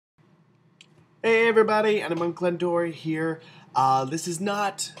Hey everybody, and I'm Glendori here. This is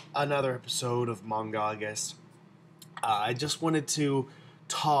not another episode of Manga August. I just wanted to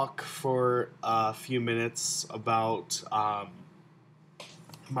talk for a few minutes about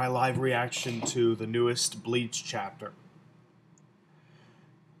my live reaction to the newest Bleach chapter.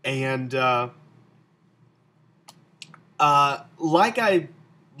 And like I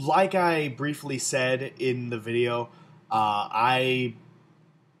briefly said in the video, I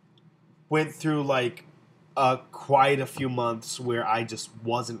went through quite a few months where I just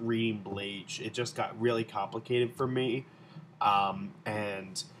wasn't reading Bleach. It just got really complicated for me,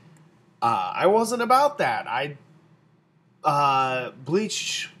 and I wasn't about that.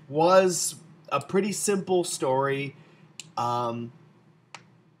 Bleach was a pretty simple story, and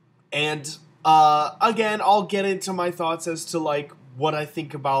again, I'll get into my thoughts as to what I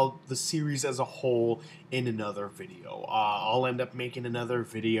think about the series as a whole in another video. I'll end up making another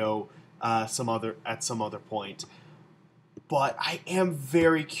video at some other point. But I am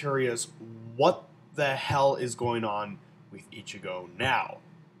very curious what the hell is going on with Ichigo now.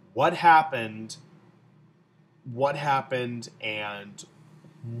 What happened? What happened? And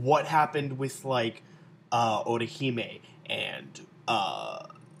what happened with Orihime and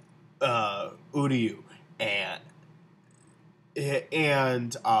Uryu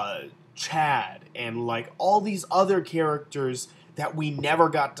and Chad and all these other characters that we never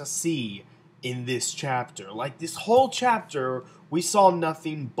got to see in this chapter. This whole chapter, we saw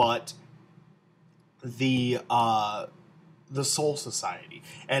nothing but the Soul Society.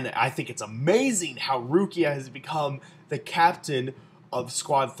 And I think it's amazing how Rukia has become the captain of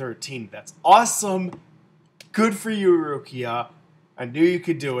Squad 13. That's awesome. Good for you, Rukia. I knew you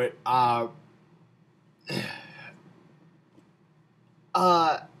could do it.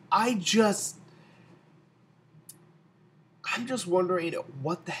 I'm just wondering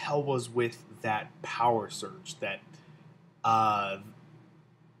what the hell was with that power surge that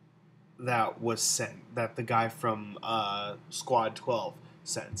was sent, that the guy from Squad 12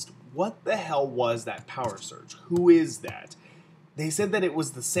 sensed. What the hell was that power surge? Who is that? They said that it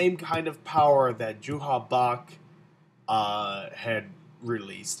was the same kind of power that Juha Bach had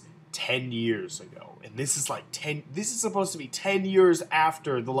released 10 years ago. And this is this is supposed to be 10 years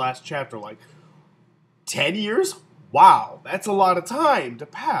after the last chapter. 10 years? Wow, that's a lot of time to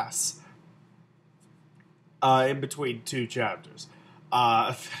pass in between two chapters.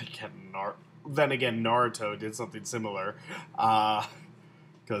 Then again, Naruto did something similar,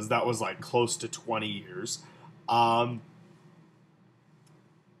 because that was close to 20 years.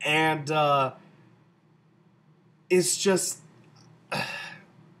 It's just,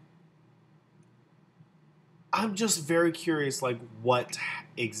 I'm just very curious, what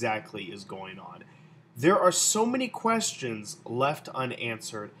exactly is going on. There are so many questions left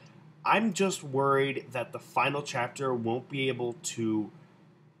unanswered. I'm just worried that the final chapter won't be able to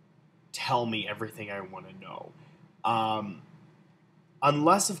tell me everything I want to know.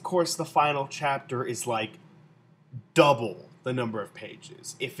 Unless, of course, the final chapter is, double the number of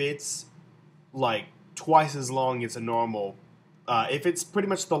pages. If it's, twice as long as a normal... if it's pretty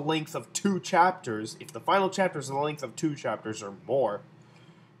much the length of two chapters, if the final chapter is the length of two chapters or more,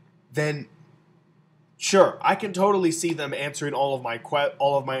 then... sure, I can totally see them answering all of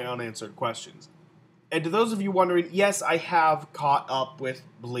my unanswered questions. And to those of you wondering, yes, I have caught up with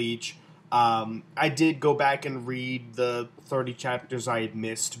Bleach. I did go back and read the 30 chapters I had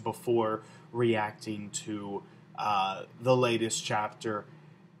missed before reacting to the latest chapter.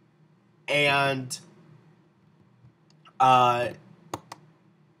 And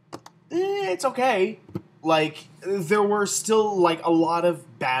it's okay. There were still a lot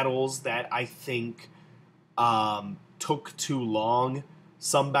of battles that I think took too long.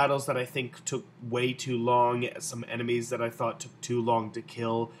 Some battles that I think took way too long. Some enemies that I thought took too long to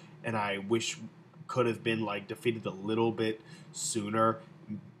kill, and I wish could have been defeated a little bit sooner.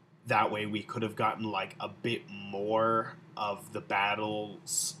 That way we could have gotten a bit more of the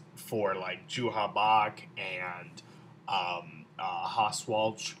battles for Juha Bach and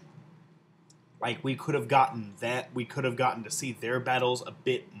Haswalch. We could have gotten that. We could have gotten to see their battles a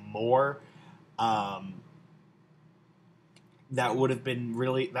bit more. That would have been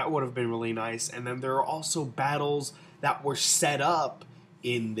really nice. And then there are also battles that were set up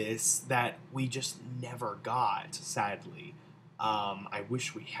in this that we just never got, sadly. I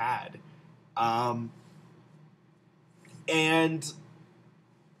wish we had. And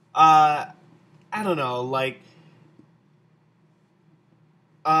I don't know,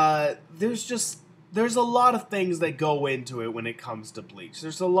 there's a lot of things that go into it when it comes to Bleach.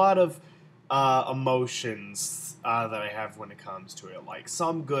 There's a lot of emotions that I have when it comes to it.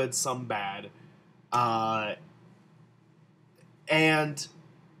 Some good, some bad. Uh, and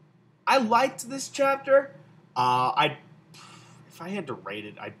I liked this chapter. If I had to rate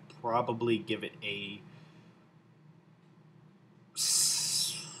it, I'd probably give it a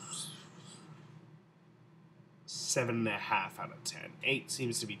 7.5 out of 10. 8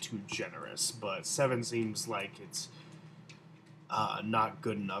 seems to be too generous, but 7 seems like it's not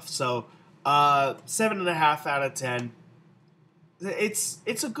good enough. So 7.5 out of 10.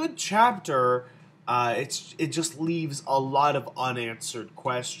 It's a good chapter. It just leaves a lot of unanswered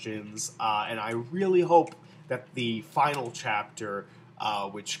questions, and I really hope that the final chapter,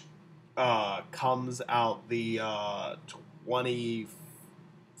 which comes out the 25th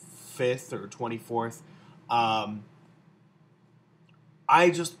or 24th, I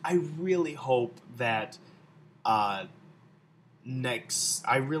really hope that next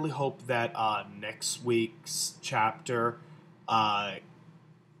week's chapter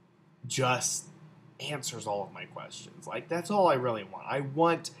just answers all of my questions. Like, that's all I really want. I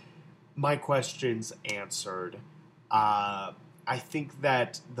want my questions answered. I think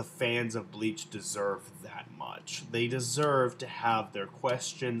that the fans of Bleach deserve that much. They deserve to have their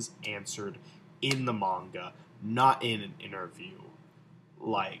questions answered in the manga, not in an interview.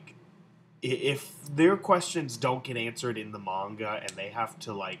 Like, if their questions don't get answered in the manga and they have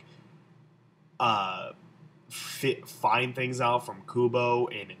to, like, find things out from Kubo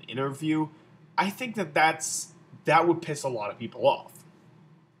in an interview, I think that would piss a lot of people off.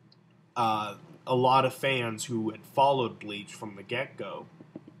 A lot of fans who had followed Bleach from the get-go,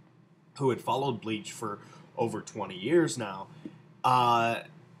 who had followed Bleach for over 20 years now,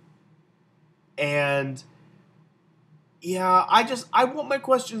 and yeah, I want my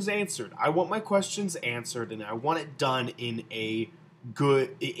questions answered. I want my questions answered, and I want it done in a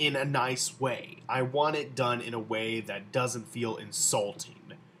nice way. I want it done in a way that doesn't feel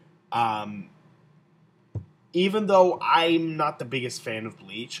insulting. Even though I'm not the biggest fan of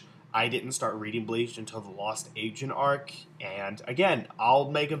Bleach, I didn't start reading Bleach until the Lost Agent arc, and again,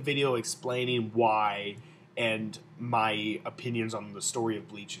 I'll make a video explaining why and my opinions on the story of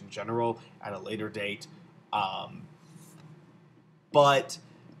Bleach in general at a later date. But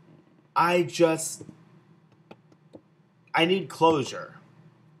I need closure.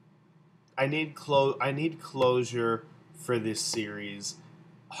 I need closure for this series.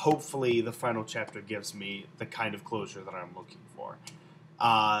 Hopefully, the final chapter gives me the kind of closure that I'm looking for.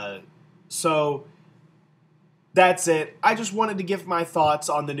 So that's it. I just wanted to give my thoughts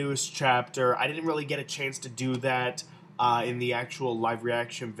on the newest chapter. I didn't really get a chance to do that in the actual live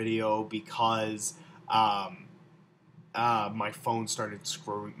reaction video because my phone started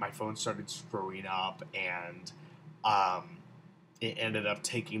screwing up, and it ended up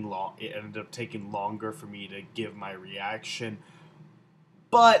taking longer for me to give my reaction.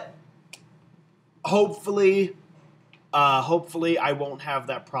 But hopefully I won't have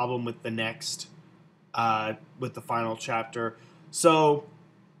that problem with the next, with the final chapter. So,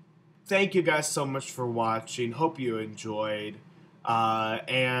 thank you guys so much for watching. Hope you enjoyed.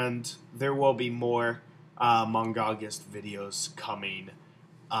 And there will be more Mangagist videos coming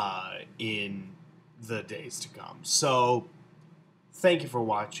in the days to come. So, thank you for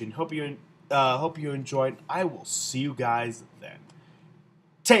watching. Hope you enjoyed. I will see you guys then.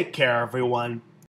 Take care, everyone.